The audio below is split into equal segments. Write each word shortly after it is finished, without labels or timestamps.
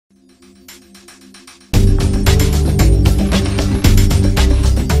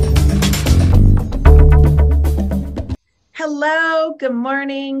good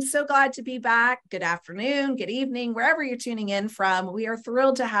morning. So glad to be back. Good afternoon, good evening, wherever you're tuning in from. We are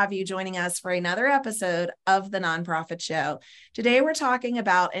thrilled to have you joining us for another episode of The Nonprofit Show. Today, we're talking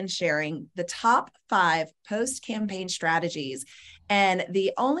about and sharing the top 5 post-campaign strategies. And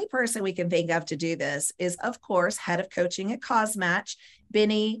the only person we can think of to do this is, of course, head of coaching at CauseMatch,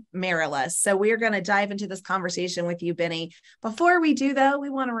 Benny Marilis. So we are going to dive into this conversation with you, Benny. Before we do, though, we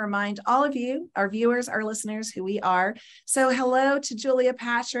want to remind all of you, our viewers, our listeners, who we are. So hello to Julia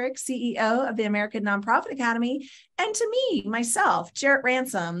Patrick, CEO of the American Nonprofit Academy, and to me, myself, Jarrett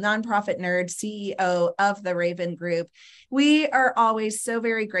Ransom, nonprofit nerd, CEO of the Raven Group. We are always so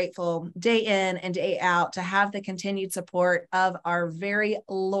very grateful day in and day out to have the continued support of our very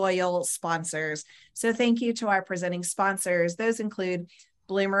loyal sponsors. So thank you to our presenting sponsors. Those include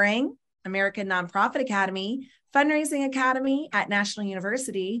Bloomerang, American Nonprofit Academy, Fundraising Academy at National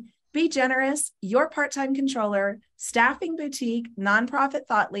University, Be Generous, Your Part-Time Controller, Staffing Boutique, Nonprofit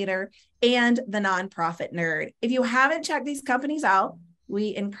Thought Leader, and The Nonprofit Nerd. If you haven't checked these companies out,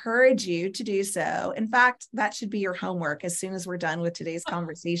 we encourage you to do so. In fact, that should be your homework as soon as we're done with today's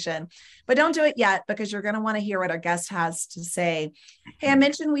conversation. But don't do it yet, because you're going to want to hear what our guest has to say. Hey, I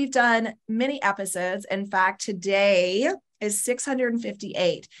mentioned we've done many episodes. In fact, today is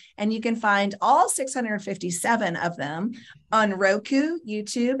 658, and you can find all 657 of them on Roku,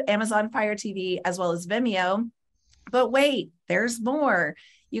 YouTube, Amazon Fire TV, as well as Vimeo. But wait, there's more.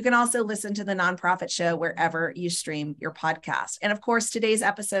 You can also listen to The Nonprofit Show wherever you stream your podcast. And of course, today's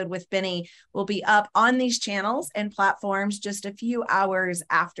episode with Benny will be up on these channels and platforms just a few hours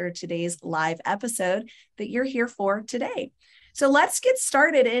after today's live episode that you're here for today. So let's get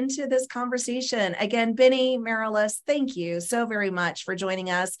started into this conversation. Again, Benny Marilis, thank you so very much for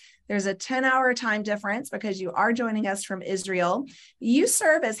joining us. There's a 10-hour time difference because you are joining us from Israel. You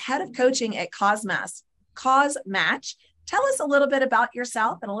serve as head of coaching at CauseMatch. Tell us a little bit about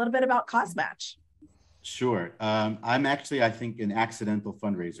yourself and a little bit about CauseMatch. Sure. I'm actually, I think, an accidental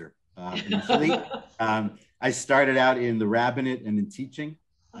fundraiser. Initially, I started out in the rabbinate and in teaching.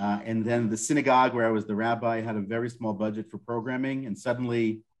 And then the synagogue where I was the rabbi had a very small budget for programming. And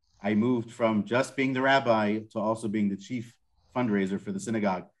suddenly I moved from just being the rabbi to also being the chief fundraiser for the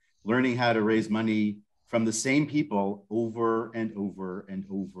synagogue, learning how to raise money from the same people over and over and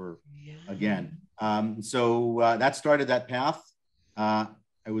over again. So that started that path. I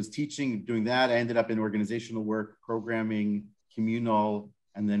was teaching, doing that. I ended up in organizational work, programming, communal,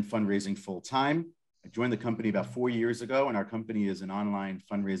 and then fundraising full time. I joined the company about 4 years ago, and our company is an online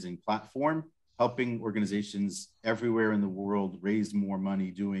fundraising platform, helping organizations everywhere in the world raise more money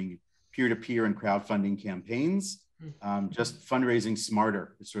doing peer-to-peer and crowdfunding campaigns. Just fundraising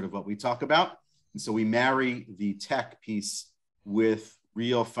smarter is sort of what we talk about. And so we marry the tech piece with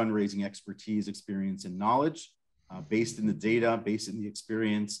real fundraising expertise, experience, and knowledge, based in the data, based in the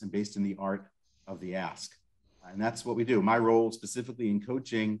experience, and based in the art of the ask. And that's what we do. My role specifically in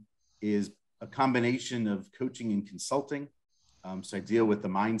coaching is a combination of coaching and consulting. So I deal with the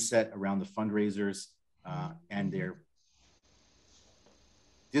mindset around the fundraisers and their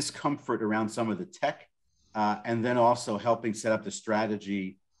discomfort around some of the tech, and then also helping set up the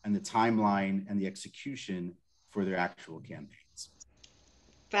strategy and the timeline and the execution for their actual campaigns.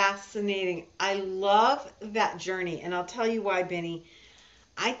 Fascinating. I love that journey. And I'll tell you why, Benny.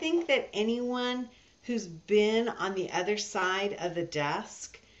 I think that anyone who's been on the other side of the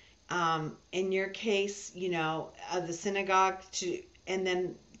desk, in your case, of the synagogue, and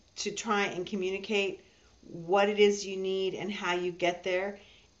then to try and communicate what it is you need and how you get there,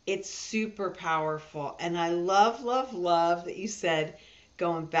 it's super powerful. And I love, love, love that you said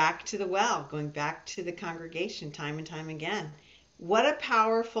going back to the well, going back to the congregation time and time again. What a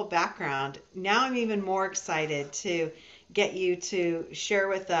powerful background. Now I'm even more excited to get you to share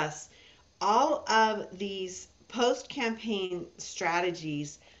with us all of these post-campaign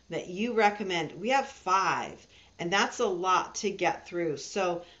strategies that you recommend. We have 5, and that's a lot to get through.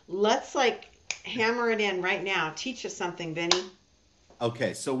 So let's hammer it in right now. Teach us something, Benny.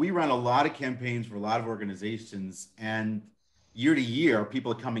 Okay, so we run a lot of campaigns for a lot of organizations, and year to year,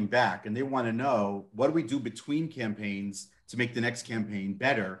 people are coming back and they want to know, what do we do between campaigns to make the next campaign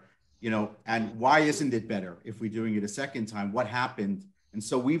better, and why isn't it better if we're doing it a second time? What happened? And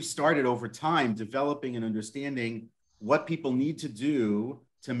so we've started over time developing and understanding what people need to do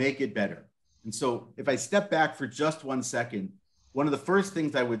to make it better. And so if I step back for just 1 second, one of the first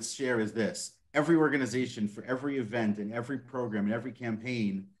things I would share is this: every organization, for every event and every program and every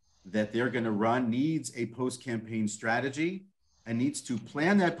campaign that they're going to run, needs a post-campaign strategy and needs to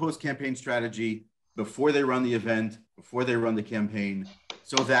plan that post-campaign strategy before they run the event, before they run the campaign,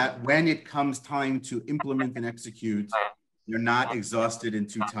 so that when it comes time to implement and execute, They're not exhausted and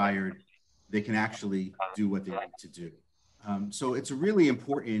too tired. They can actually do what they need to do. So it's really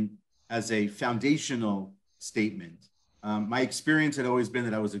important as a foundational statement. My experience had always been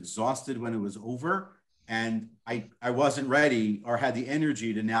that I was exhausted when it was over, and I wasn't ready or had the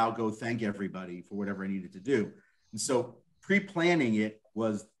energy to now go thank everybody for whatever I needed to do. And so pre-planning it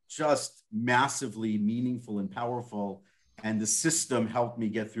was just massively meaningful and powerful. And the system helped me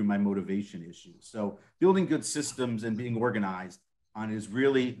get through my motivation issues. So building good systems and being organized on is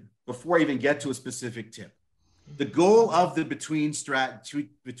really, before I even get to a specific tip, the goal of the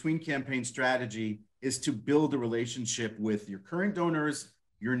between campaign strategy is to build a relationship with your current donors,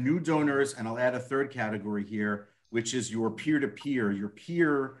 your new donors, and I'll add a third category here, which is your peer-to-peer, your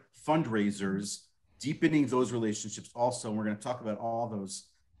peer fundraisers, deepening those relationships also. And we're going to talk about all those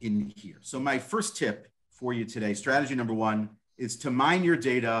in here. So my first tip for you today, strategy number one, is to mine your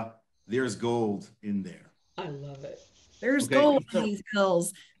data. There's gold in there. I love it. There's gold in these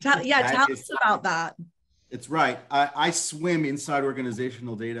hills. Tell us about that. It's right. I swim inside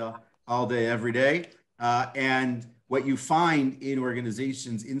organizational data all day, every day. And what you find in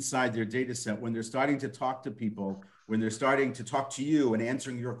organizations inside their data set, when they're starting to talk to people, when they're starting to talk to you and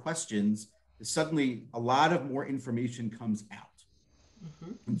answering your questions, is suddenly a lot of more information comes out.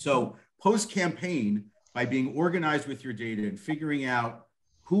 Mm-hmm. And so post-campaign, by being organized with your data and figuring out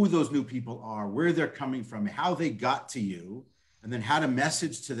who those new people are, where they're coming from, how they got to you, and then how to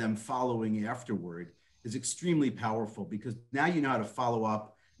message to them following afterward, is extremely powerful, because now you know how to follow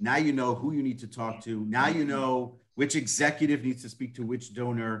up. Now you know who you need to talk to. Now you know which executive needs to speak to which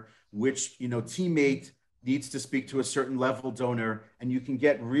donor, which teammate needs to speak to a certain level donor, and you can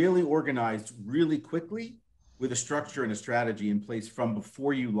get really organized really quickly with a structure and a strategy in place from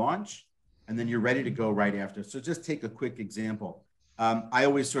before you launch, and then you're ready to go right after. So just take a quick example. I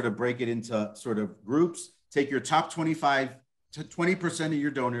always sort of break it into sort of groups. Take your top 25 to 20% of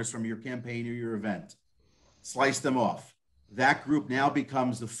your donors from your campaign or your event, slice them off. That group now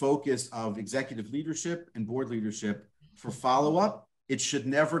becomes the focus of executive leadership and board leadership for follow-up. It should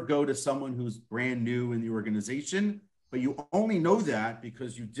never go to someone who's brand new in the organization, but you only know that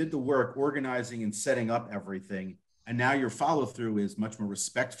because you did the work organizing and setting up everything. And now your follow-through is much more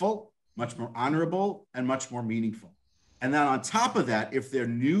respectful, much more honorable, and much more meaningful. And then on top of that, if they're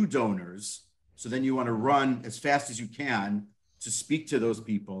new donors, so then you want to run as fast as you can to speak to those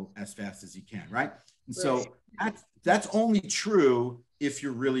people as fast as you can, right? And so that's only true if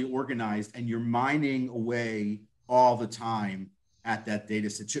you're really organized and you're mining away all the time at that data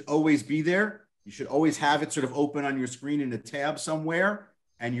set. It should always be there. You should always have it sort of open on your screen in a tab somewhere,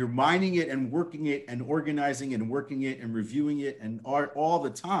 and you're mining it and working it and organizing it and working it and reviewing it and all the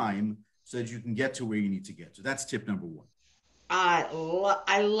time so that you can get to where you need to get. So that's tip number one.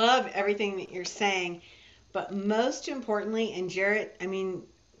 I love everything that you're saying, but most importantly, and Jarrett, I mean,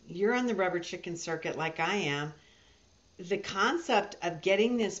 you're on the rubber chicken circuit like I am, the concept of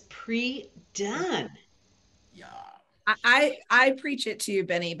getting this pre-done. Yeah. I preach it to you,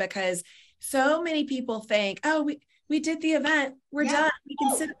 Benny, because so many people think, oh, we did the event, we're done, we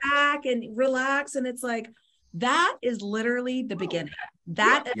can sit back and relax. And it's like, that is literally the beginning.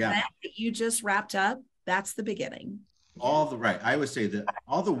 That event that you just wrapped up, that's the beginning. I always say that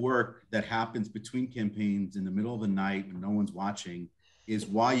all the work that happens between campaigns in the middle of the night when no one's watching is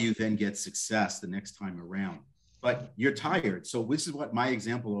why you then get success the next time around. But you're tired. So this is what my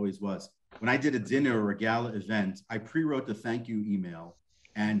example always was. When I did a dinner or a gala event, I pre-wrote the thank you email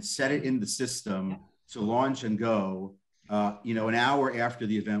and set it in the system to launch and go, an hour after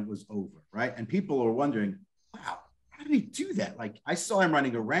the event was over, right? And people are wondering, wow, how did he do that? Like, I saw him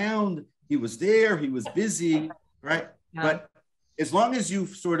running around. He was there. He was busy, right? Yeah. But as long as you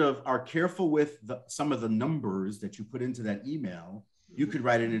sort of are careful with some of the numbers that you put into that email, you could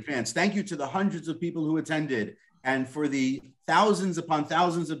write in advance. Thank you to the hundreds of people who attended, and for the thousands upon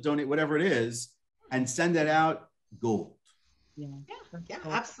thousands of donate, whatever it is, and send that out, gold. Yeah,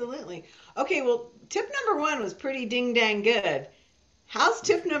 absolutely. Okay, well, tip number one was pretty ding dang good. How's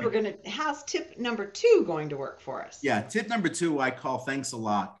tip number two going to work for us? Yeah, tip number two, I call thanks a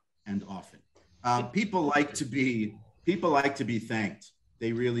lot and often. People like to be thanked.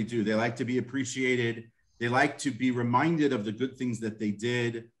 They really do. They like to be appreciated. They like to be reminded of the good things that they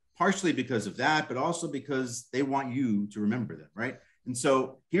did, partially because of that, but also because they want you to remember them, right? And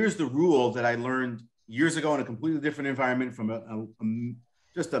so here's the rule that I learned years ago in a completely different environment from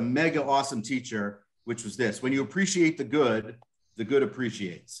just a mega awesome teacher, which was this: when you appreciate the good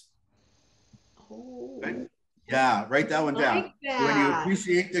appreciates. Oh. Right? Yeah, write that one down. Like that. When you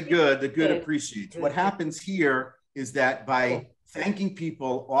appreciate the good appreciates. What happens here is that by thanking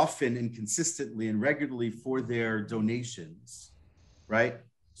people often and consistently and regularly for their donations, right?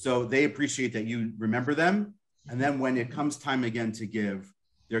 So they appreciate that you remember them. And then when it comes time again to give,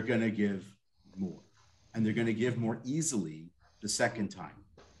 they're going to give more. And they're going to give more easily the second time.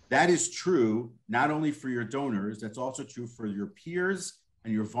 That is true not only for your donors, that's also true for your peers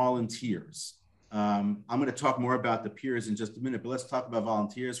and your volunteers. I'm going to talk more about the peers in just a minute, but let's talk about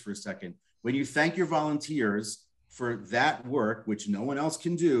volunteers for a second. When you thank your volunteers for that work, which no one else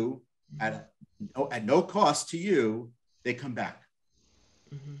can do at no cost to you, they come back.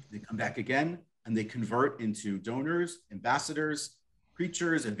 They come back again, and they convert into donors, ambassadors,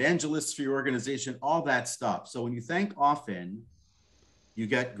 preachers, evangelists for your organization, all that stuff. So when you thank often, you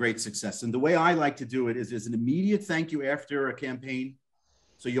get great success. And the way I like to do it is there's an immediate thank you after a campaign.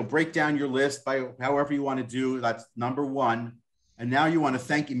 So you'll break down your list by however you want to do. That's number one. And now you want to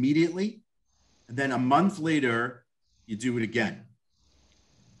thank immediately. And then a month later, you do it again.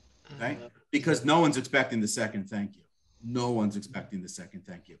 Okay? Because no one's expecting the second thank you. No one's expecting the second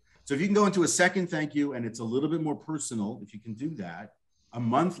thank you. So if you can go into a second thank you and it's a little bit more personal, if you can do that a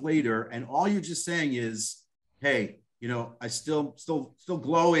month later, and all you're just saying is, hey, you know, I still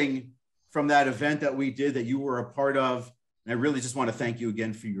glowing from that event that we did that you were a part of. And I really just want to thank you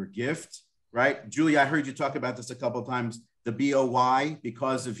again for your gift, right? Julie, I heard you talk about this a couple of times, the BOY,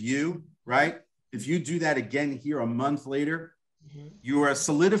 because of you, right? If you do that again here a month later, you are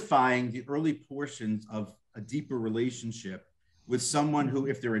solidifying the early portions of a deeper relationship with someone who,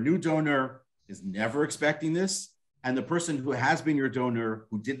 if they're a new donor, is never expecting this. And the person who has been your donor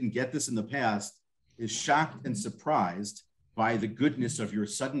who didn't get this in the past is shocked and surprised by the goodness of your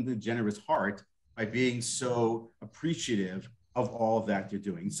suddenly generous heart by being so appreciative of all that you're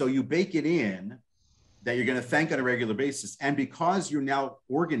doing. So you bake it in that you're going to thank on a regular basis. And because you're now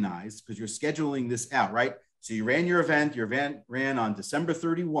organized, because you're scheduling this out, right? So you ran your event ran on December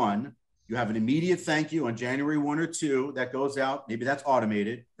 31. You have an immediate thank you on January 1 or 2 that goes out. Maybe that's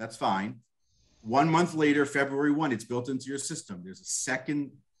automated. That's fine. 1 month later, February 1, it's built into your system. There's a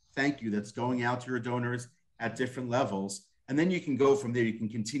second thank you that's going out to your donors at different levels. And then you can go from there. You can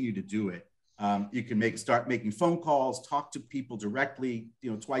continue to do it. You can start making phone calls, talk to people directly,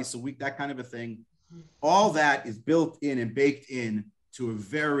 twice a week, that kind of a thing. All that is built in and baked in to a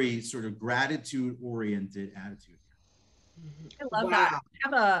very sort of gratitude-oriented attitude. I love that. I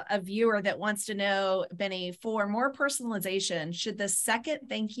have a viewer that wants to know, Benny, for more personalization, should the second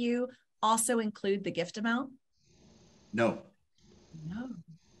thank you also include the gift amount? No.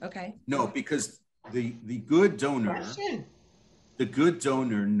 Okay. No, because the good donor,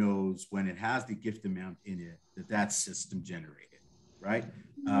 knows when it has the gift amount in it, that's system generated, right?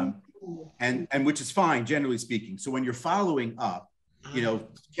 And which is fine, generally speaking. So when you're following up,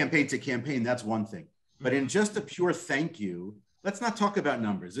 campaign to campaign, that's one thing. But in just a pure thank you, let's not talk about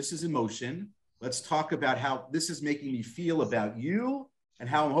numbers. This is emotion. Let's talk about how this is making me feel about you and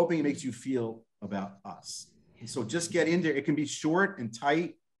how I'm hoping it makes you feel about us. And so just get in there. It can be short and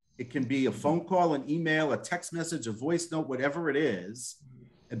tight. It can be a phone call, an email, a text message, a voice note, whatever it is.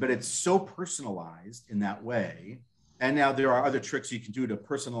 But it's so personalized in that way. And now there are other tricks you can do to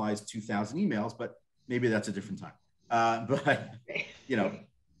personalize 2,000 emails, but maybe that's a different time. That's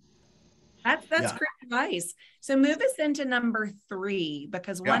great advice. So move us into number 3,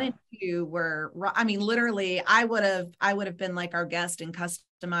 because 1 and 2 were, literally I would have been like our guest and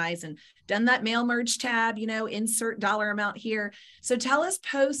customize and done that mail merge tab, insert dollar amount here. So tell us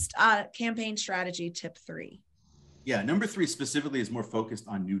post campaign strategy tip 3. Yeah, number 3 specifically is more focused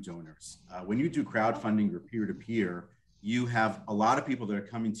on new donors. When you do crowdfunding or peer-to-peer, you have a lot of people that are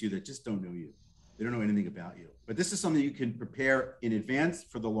coming to you that just don't know you. They don't know anything about you. But this is something you can prepare in advance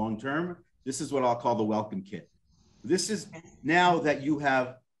for the long term. This is what I'll call the welcome kit. This is now that you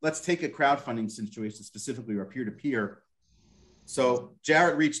have, let's take a crowdfunding situation specifically or peer-to-peer. So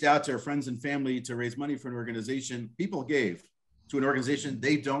Jarrett reached out to her friends and family to raise money for an organization. People gave to an organization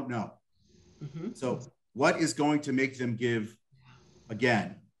they don't know. So what is going to make them give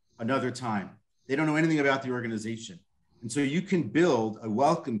again, another time? They don't know anything about the organization. And so you can build a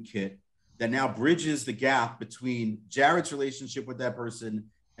welcome kit that now bridges the gap between Jarrett's relationship with that person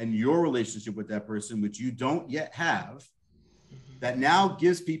and your relationship with that person, which you don't yet have, that now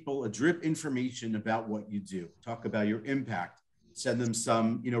gives people a drip information about what you do. Talk about your impact, send them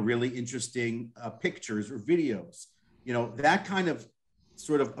some, really interesting pictures or videos, that kind of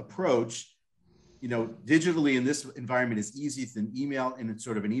sort of approach, digitally in this environment is easy than email, and it's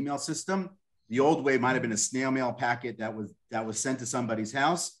sort of an email system. The old way might've been a snail mail packet that was sent to somebody's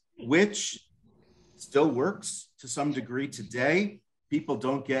house, which still works to some degree today. people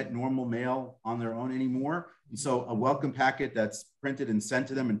don't get normal mail on their own anymore. And so a welcome packet that's printed and sent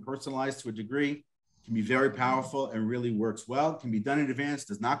to them and personalized to a degree can be very powerful and really works well. Can be done in advance,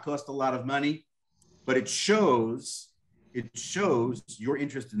 does not cost a lot of money, but it shows your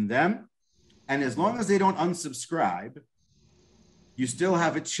interest in them. And as long as they don't unsubscribe, you still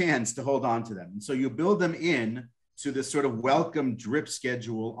have a chance to hold on to them. And so you build them in to this sort of welcome drip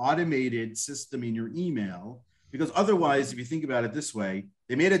schedule, automated system in your email, because otherwise, if you think about it this way,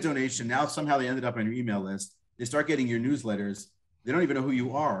 they made a donation, now somehow they ended up on your email list, they start getting your newsletters, they don't even know who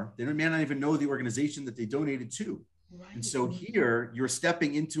you are, they may not even know the organization that they donated to. Right. And so here, you're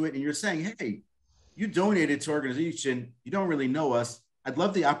stepping into it and you're saying, hey, you donated to an organization, you don't really know us, I'd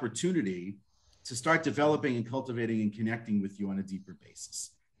love the opportunity to start developing and cultivating and connecting with you on a deeper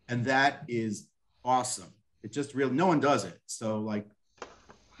basis. And that is awesome. It just really, no one does it. So like,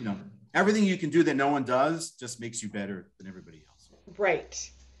 you know, everything you can do that no one does just makes you better than everybody else.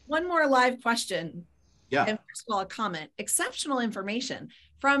 Right. One more live question. Yeah. And first of all, a comment. Exceptional information.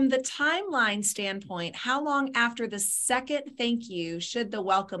 From the timeline standpoint, how long after the second thank you should the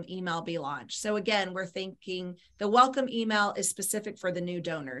welcome email be launched? So again, we're thinking the welcome email is specific for the new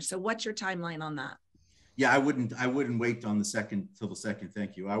donors. So what's your timeline on that? Yeah, I wouldn't wait on the second till the second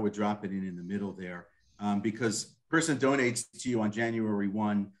thank you. I would drop it in the middle there, because person donates to you on January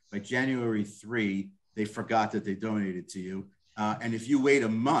 1. By January 3, they forgot that they donated to you. And if you wait a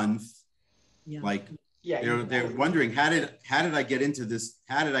month, they're wondering, how did I get into this?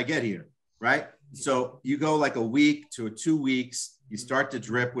 How did I get here? Right. So you go like a week to 2 weeks, you start to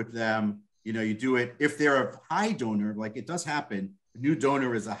drip with them. You know, you do it. If they're a high donor, like it does happen, a new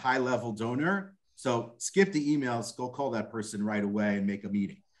donor is a high level donor. So skip the emails, go call that person right away and make a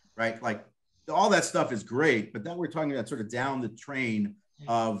meeting, right? Like all that stuff is great, but then we're talking about sort of down the train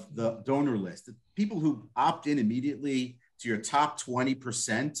of the donor list. The people who opt in immediately to your top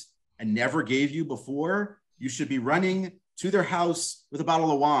 20% and never gave you before, you should be running to their house with a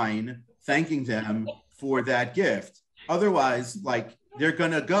bottle of wine, thanking them for that gift. Otherwise, like they're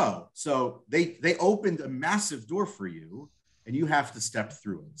gonna go. So they opened a massive door for you and you have to step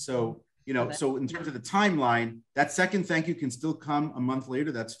through it. So, you know, so in terms of the timeline, that second thank you can still come a month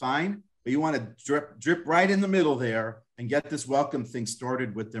later, that's fine. But you want to drip right in the middle there and get this welcome thing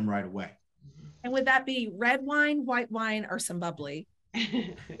started with them right away. And would that be red wine, white wine, or some bubbly?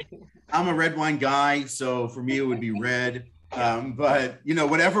 I'm a red wine guy, so for me it would be red. But you know,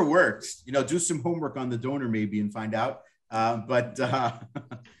 whatever works. You know, do some homework on the donor maybe and find out. But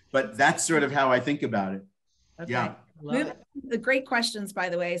that's sort of how I think about it. Okay. Yeah. The great questions, by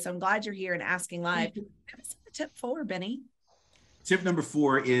the way. So I'm glad you're here and asking live. What's tip 4, Benny? Tip number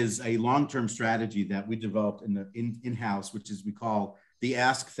 4 is a long-term strategy that we developed in-house, which is we call the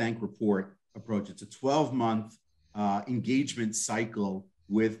Ask, Thank, Report approach. It's a 12-month engagement cycle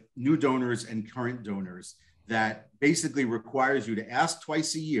with new donors and current donors that basically requires you to ask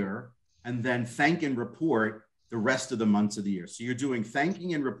twice a year and then thank and report the rest of the months of the year. So you're doing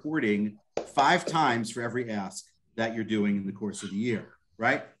thanking and reporting 5 times for every ask that you're doing in the course of the year,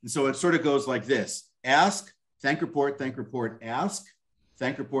 right? And so it sort of goes like this: ask, thank, report, ask,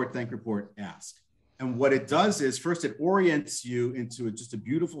 thank, report, ask. And what it does is, first, it orients you into just a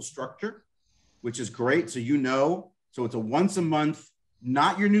beautiful structure, which is great. So you know, so it's a once a month,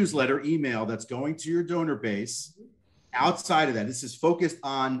 not your newsletter email that's going to your donor base. Outside of that, this is focused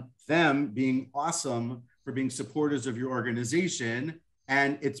on them being awesome for being supporters of your organization.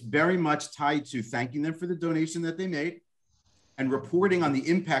 And it's very much tied to thanking them for the donation that they made and reporting on the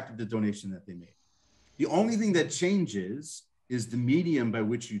impact of the donation that they made. The only thing that changes is the medium by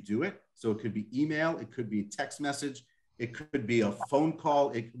which you do it. So it could be email, it could be a text message, it could be a phone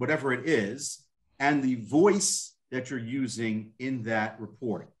call, whatever it is, and the voice that you're using in that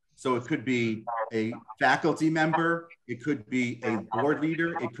report. So it could be a faculty member, it could be a board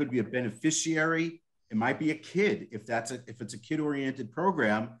leader, it could be a beneficiary, it might be a kid if it's a kid-oriented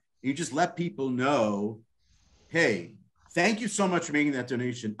program. You just let people know, hey, thank you so much for making that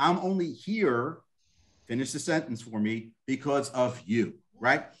donation. I'm only here, finish the sentence for me, because of you,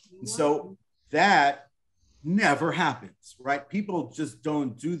 right? And so that never happens, right? People just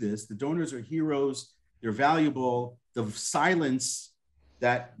don't do this. The donors are heroes. They're valuable. The silence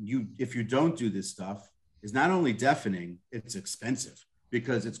that if you don't do this stuff is not only deafening, it's expensive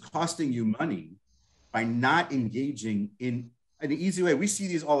because it's costing you money by not engaging in an easy way. We see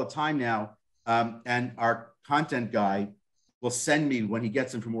these all the time now. And our content guy will send me, when he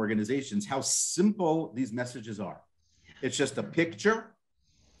gets them from organizations, how simple these messages are. It's just a picture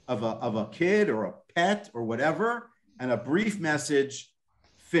of a kid or a pet or whatever, and a brief message,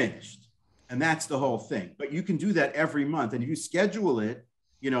 finished. And that's the whole thing. But you can do that every month. And if you schedule it,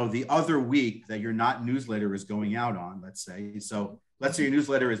 the other week that your not newsletter is going out on, let's say. So let's say your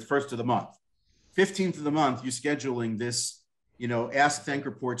newsletter is first of the month. 15th of the month, you're scheduling this, ask, thank,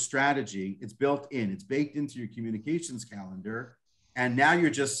 report strategy. It's built in, it's baked into your communications calendar. And now you're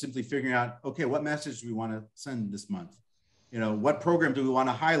just simply figuring out, okay, what message do we want to send this month? What program do we want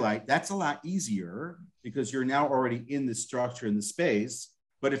to highlight? That's a lot easier because you're now already in the structure, in the space.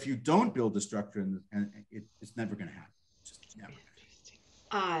 But if you don't build the structure, it's never going to happen. It's just never.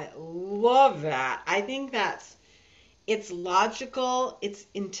 I love that. I think it's logical, it's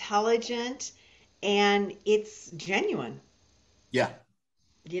intelligent, and it's genuine. Yeah.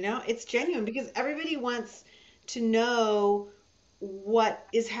 It's genuine because everybody wants to know what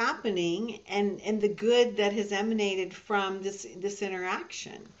is happening and the good that has emanated from this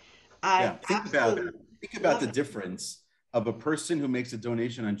interaction. I Think about the it. difference of a person who makes a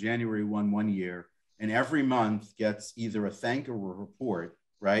donation on January 1 year and every month gets either a thank or a report,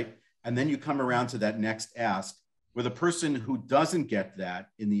 right? And then you come around to that next ask with a person who doesn't get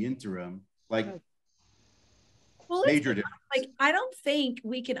that in the interim, major difference. I don't think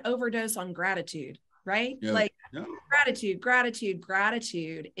we can overdose on gratitude, right? No.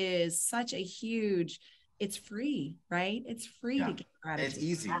 Gratitude is such a huge, it's free, right? It's free to get gratitude.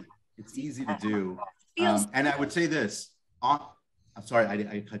 It's easy to do. And I would say this, I'm sorry,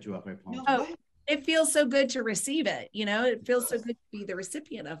 I cut you off. I apologize. Oh, it feels so good to receive it. It feels so good to be the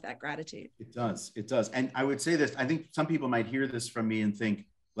recipient of that gratitude. It does. And I would say this, I think some people might hear this from me and think,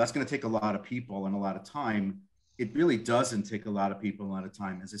 well, that's going to take a lot of people and a lot of time. It really doesn't take a lot of people, a lot of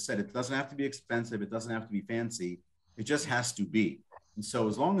time. As I said, it doesn't have to be expensive. It doesn't have to be fancy. It just has to be. And so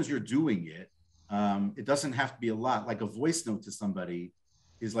as long as you're doing it, it doesn't have to be a lot. Like a voice note to somebody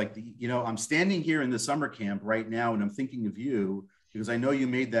is like, I'm standing here in the summer camp right now and I'm thinking of you because I know you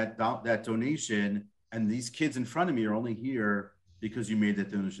made that donation and these kids in front of me are only here because you made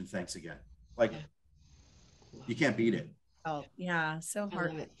that donation. Thanks again. You can't beat it. Oh, yeah. So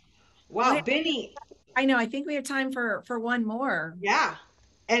hard. Wow, Benny. I know. I think we have time for one more. Yeah.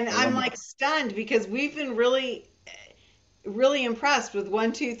 And I'm stunned because we've been really, really impressed with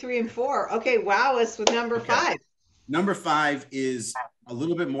 1, 2, 3, and 4. Okay. Wow us with number 5. Number 5 is a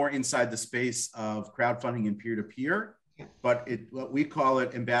little bit more inside the space of crowdfunding and peer-to-peer, but what we call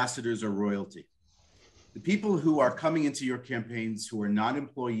it ambassadors or royalty. The people who are coming into your campaigns who are not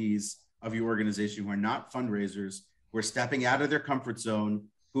employees of your organization, who are not fundraisers, who are stepping out of their comfort zone,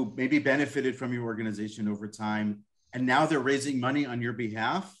 who maybe benefited from your organization over time, and now they're raising money on your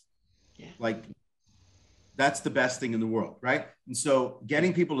behalf. Yeah. That's the best thing in the world, right? And so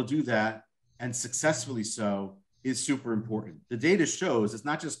getting people to do that and successfully so is super important. The data shows, it's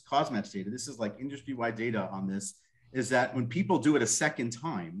not just Cosmatch data, this is industry-wide data on this, is that when people do it a second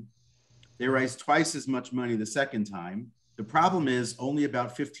time, they raise twice as much money the second time. The problem is only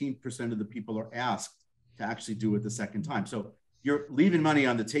about 15% of the people are asked to actually do it the second time. So you're leaving money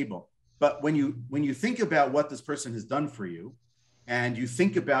on the table. But when you think about what this person has done for you, and you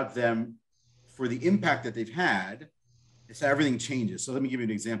think about them for the impact that they've had, it's everything changes. So let me give you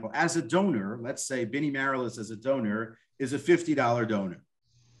an example. As a donor, let's say Benny Marilis as a donor is a $50 donor.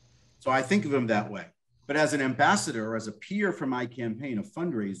 So I think of him that way. But as an ambassador or as a peer for my campaign, a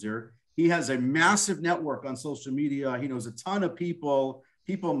fundraiser, he has a massive network on social media. He knows a ton of people.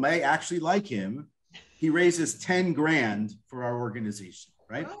 People may actually like him. He raises 10 grand for our organization,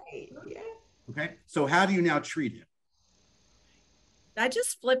 right? Yeah. Okay. So how do you now treat him? That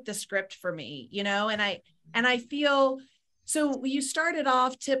just flipped the script for me, and I feel, so you started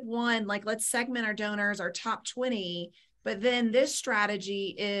off tip 1, let's segment our donors, our top 20, but then this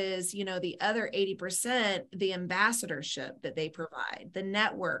strategy is, the other 80%, the ambassadorship that they provide, the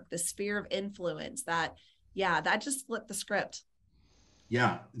network, the sphere of influence that just flipped the script.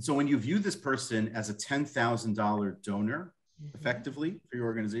 Yeah. And so when you view this person as a $10,000 donor, effectively for your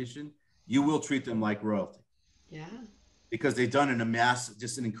organization, you will treat them like royalty. Yeah. Because they've done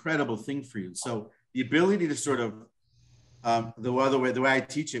just an incredible thing for you. So the ability to sort of, the way I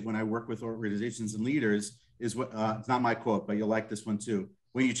teach it when I work with organizations and leaders is what, it's not my quote, but you'll like this one too.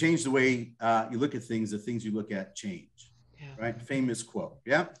 When you change the way you look at things, the things you look at change, right? Famous quote.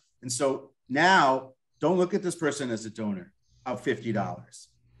 Yeah. And so now don't look at this person as a donor of $50.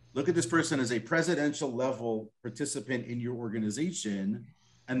 Look at this person as a presidential level participant in your organization.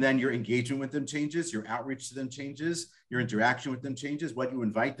 And then your engagement with them changes, your outreach to them changes, your interaction with them changes, what you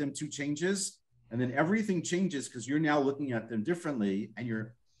invite them to changes. And then everything changes because you're now looking at them differently and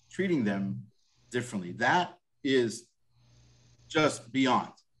you're treating them differently. That is just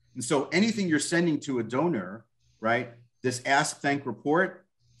beyond. And so anything you're sending to a donor, right? This ask, thank, report,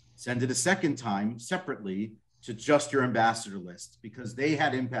 send it a second time separately to just your ambassador list, because they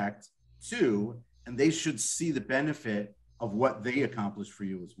had impact too, and they should see the benefit of what they accomplished for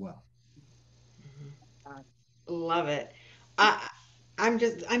you as well. Love it. I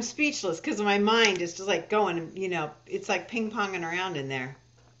I'm speechless because my mind is just like going, it's like ping ponging around in there.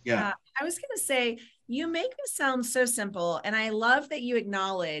 Yeah. I was going to say, you make this sound so simple. And I love that you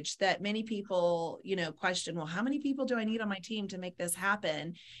acknowledge that many people, question, well, how many people do I need on my team to make this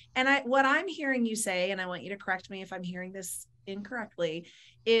happen? And what I'm hearing you say, and I want you to correct me if I'm hearing this incorrectly,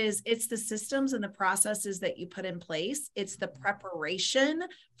 is it's the systems and the processes that you put in place. It's the preparation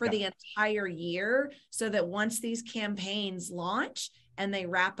for the entire year so that once these campaigns launch and they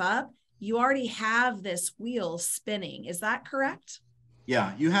wrap up, you already have this wheel spinning. Is that correct?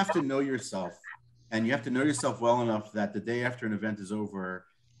 Yeah, you have to know yourself, and you have to know yourself well enough that the day after an event is over,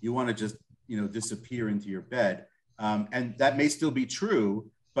 you want to just, disappear into your bed. And that may still be true,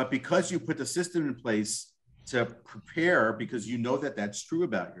 but because you put the system in place to prepare, because you know that that's true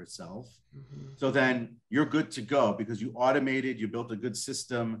about yourself, so then you're good to go because you automated, you built a good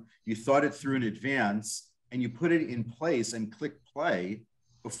system, you thought it through in advance, and you put it in place and click play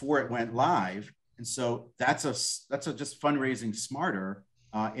before it went live. And so that's just fundraising smarter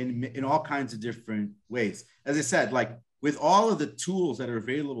in all kinds of different ways. As I said, like with all of the tools that are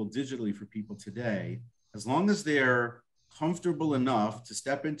available digitally for people today, as long as they're comfortable enough to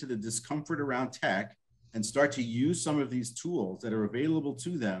step into the discomfort around tech and start to use some of these tools that are available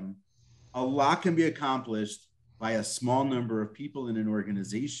to them, a lot can be accomplished by a small number of people in an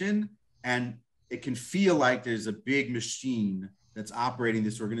organization. And it can feel like there's a big machine that's operating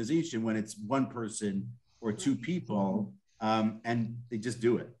this organization when it's one person or two people, and they just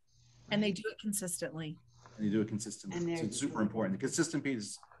do it. And they do it consistently. And they do it consistently. So it's super important. The consistent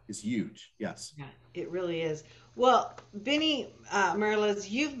piece is huge. Yes. Yeah, it really is. Well, Benny Merlis,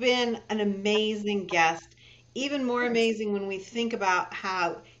 you've been an amazing guest. Even more amazing when we think about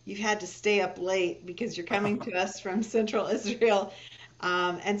how you've had to stay up late because you're coming to us from Central Israel.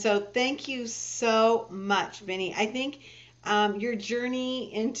 And so thank you so much, Benny. I think your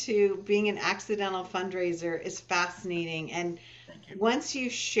journey into being an accidental fundraiser is fascinating. And once you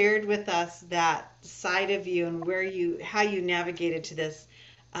shared with us that side of you and how you navigated to this,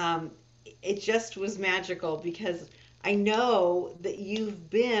 it just was magical because I know that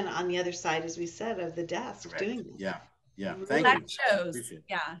you've been on the other side, as we said, of the desk doing this. Yeah. Yeah. Thank you. That shows.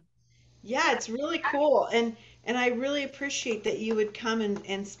 Yeah. Yeah, it's really cool. And I really appreciate that you would come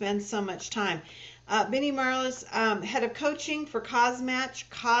and spend so much time. Benny Marlis, head of coaching for CauseMatch,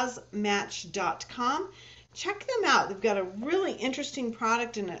 causematch.com. Check them out. They've got a really interesting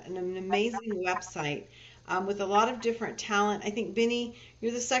product and an amazing website with a lot of different talent. I think, Benny,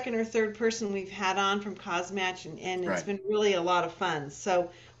 you're the second or third person we've had on from CauseMatch, and it's been really a lot of fun. So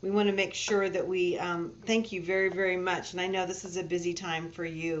we want to make sure that we thank you very, very much. And I know this is a busy time for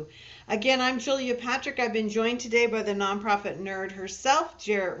you. Again, I'm Julia Patrick. I've been joined today by the nonprofit nerd herself,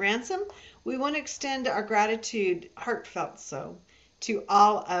 Jarrett Ransom. We want to extend our gratitude, heartfelt so, to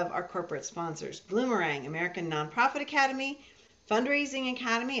all of our corporate sponsors: Bloomerang, American Nonprofit Academy, Fundraising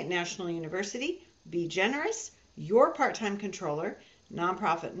Academy at National University, Be Generous, Your Part-Time Controller,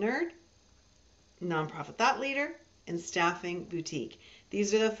 Nonprofit Nerd, Nonprofit Thought Leader, and Staffing Boutique.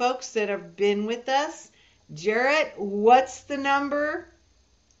 These are the folks that have been with us. Jarrett, what's the number?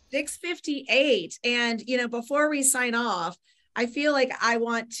 658. And, before we sign off, I feel like I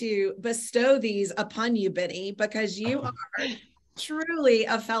want to bestow these upon you, Benny, because you are truly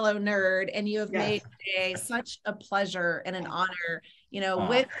a fellow nerd and you have made today such a pleasure and an honor,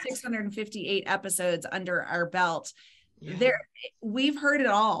 with 658 episodes under our belt. We've heard it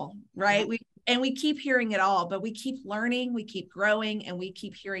all, right? We keep hearing it all, but we keep learning, we keep growing, and we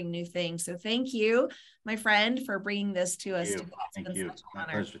keep hearing new things. So thank you, my friend, for bringing this to us. Thank you. My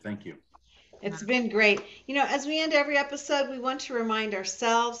pleasure. Thank you. It's been great. As we end every episode, we want to remind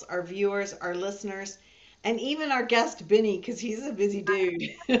ourselves, our viewers, our listeners, and even our guest, Benny, because he's a busy dude.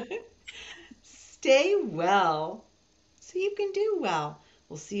 Stay well so you can do well.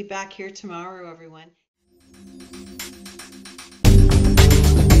 We'll see you back here tomorrow, everyone.